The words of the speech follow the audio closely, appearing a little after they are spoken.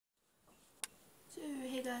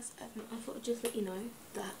guys, I thought I'd just let you know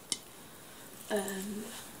that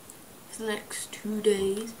for the next 2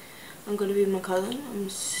 days I'm going to be with my cousin.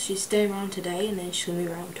 She's staying around today and then she's going to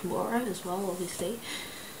be around tomorrow as well, obviously.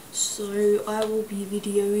 So I will be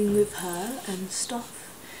videoing with her and stuff.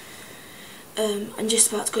 I'm just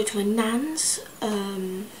about to go to my nan's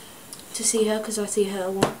to see her, because I see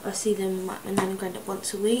them, like, my nan and granddad,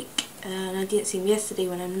 once a week, and I didn't see them yesterday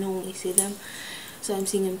when I normally see them, so I'm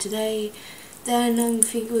seeing them today. Then I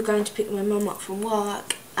think we're going to pick my mum up from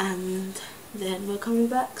work, and then we're coming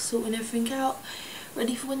back, sorting everything out,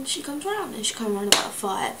 ready for when she comes around, and she comes around about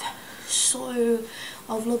 5. So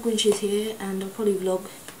I'll vlog when she's here, and I'll probably vlog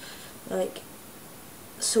like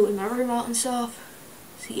sorting my room out and stuff.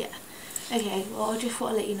 So yeah. Okay, well I just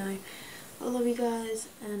thought I'd let you know. I love you guys,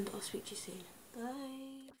 and I'll speak to you soon.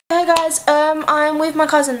 Bye. Hey guys, I'm with my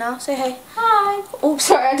cousin now. Say hey. Hi. Oh,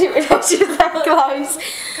 sorry, I didn't realise she was that close.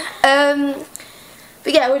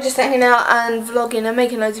 But yeah, we're just hanging out and vlogging and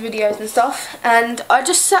making loads of videos and stuff. And I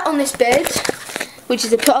just sat on this bed, which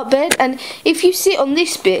is a put-up bed. And if you sit on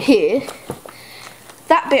this bit here,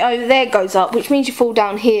 that bit over there goes up, which means you fall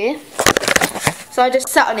down here. So I just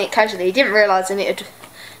sat on it casually. Didn't realise it would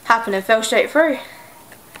happen and fell straight through.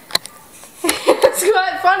 It's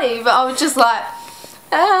quite funny, but I was just like,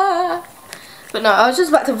 ah. But no, I was just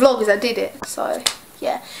about to vlog as I did it, so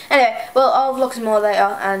yeah. Anyway, well, I'll vlog some more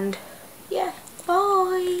later, and yeah,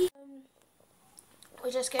 bye.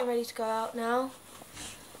 We're just getting ready to go out now.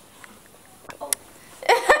 Oh.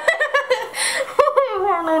 I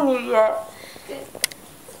haven't on you yet.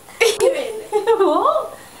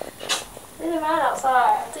 What? There's a man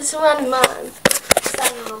outside. There's a random man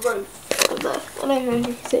standing on the roof. I don't know if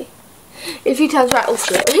you can see. If he turns around, oh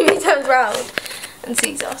shit, if he turns around and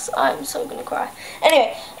sees us, I'm so gonna cry.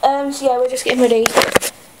 Anyway, so yeah, we're just getting ready.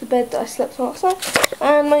 The bed that I slept on outside,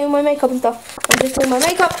 and my makeup and stuff. I'm just doing my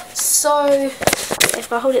makeup, so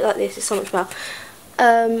if I hold it like this, it's so much better.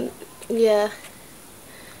 Yeah,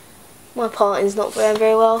 my parting's not going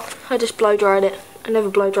very well. I just blow dried it. I never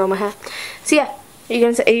blow dry my hair. So yeah,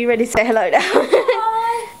 are you ready to say hello now?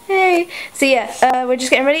 Hi. Hey. So yeah, we're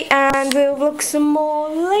just getting ready, and we'll vlog some more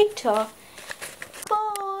later.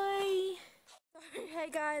 Bye. Hey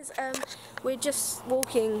guys, we're just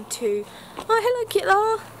walking to. Oh, hello,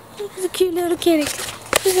 Kitla. There's a cute little kitty.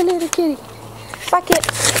 There's a little kitty. Back it.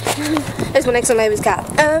 There's my next door neighbour's cat.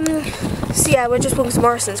 So yeah, we're just walking to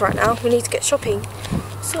Morrison's right now. We need to get shopping.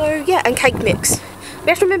 So yeah, and cake mix. We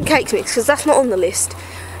have to remember cake mix because that's not on the list.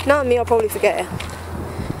 Knowing me, I'll probably forget it.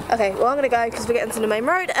 Okay, well I'm gonna go because we're getting to the main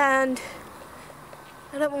road and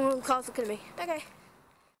I don't want all the cars looking at me. Okay.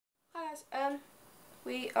 Hi guys,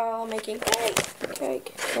 we are making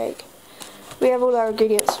cake. We have all our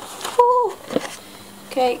ingredients. Ooh.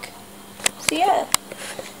 Cake. So yeah.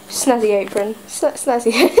 Snazzy apron.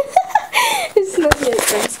 Snazzy. Snazzy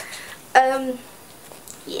aprons.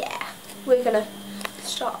 Yeah. We're gonna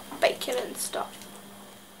start baking and stuff.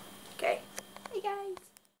 Okay. Hey guys.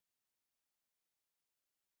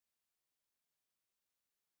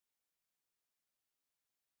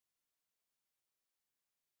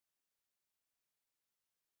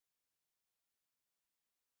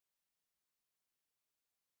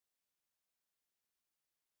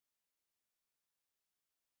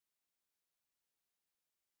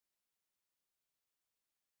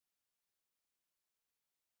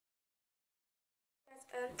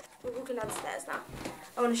 We're walking downstairs now.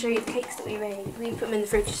 I want to show you the cakes that we made. We put them in the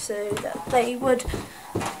fridge so that they would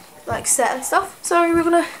like set and stuff. So we're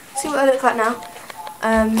gonna see what they look like now.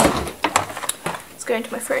 Let's go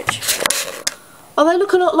into my fridge. Oh, they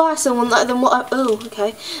look a lot nicer than what I. Oh,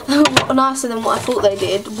 okay. They look a lot nicer than what I thought they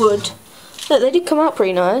did would. Look, they did come out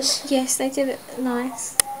pretty nice. Yes, they did it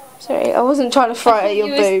nice. Sorry, I wasn't trying to throw at your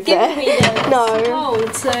boob there. No.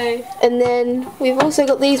 Cold, so. And then we've also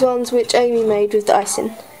got these ones which Amy made with the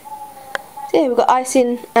icing. So yeah, we've got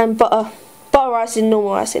icing and butter icing,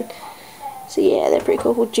 normal icing. So yeah, they're pretty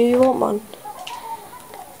cool. Do you want one?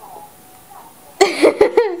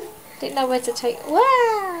 Didn't know where to take. Wow,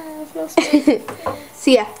 I've lost it.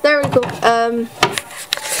 So yeah, they're really cool.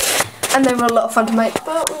 And they were a lot of fun to make,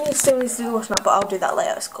 but we still need to do the washing up. But I'll do that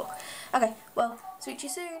later. It's cool. Okay, well, speak to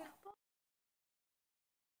you soon.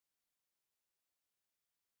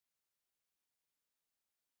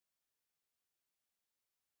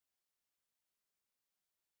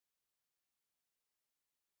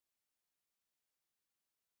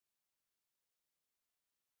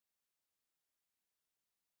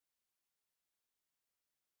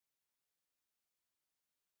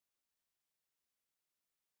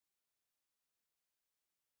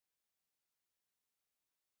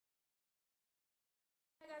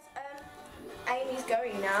 Amy's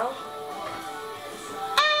going now.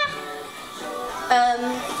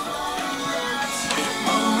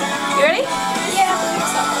 You ready? Yeah.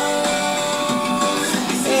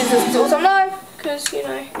 Yeah, just do some live, because you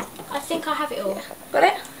know. I think I have it all. Got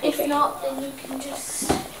it? If Okay. not, then you can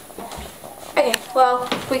just... Okay, well,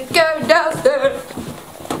 we go downstairs.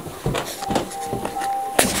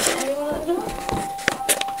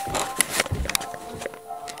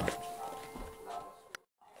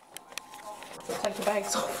 Take the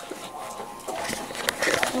bags off.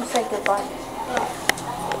 We'll say goodbye.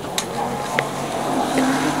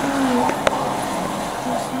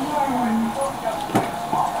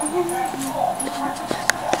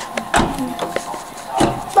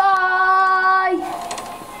 Bye!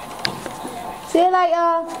 See you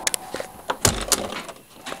later.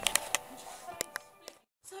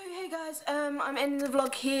 So hey guys, I'm ending the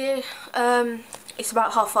vlog here. It's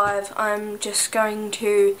about 5:30. I'm just going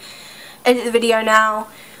to edit the video now.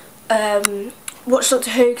 Watch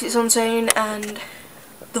Doctor Who because it's on soon, and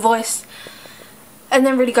The Voice, and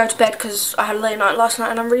then really go to bed because I had a late night last night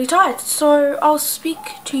and I'm really tired. So I'll speak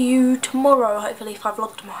to you tomorrow, hopefully, if I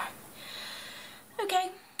vlog tomorrow.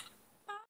 Okay.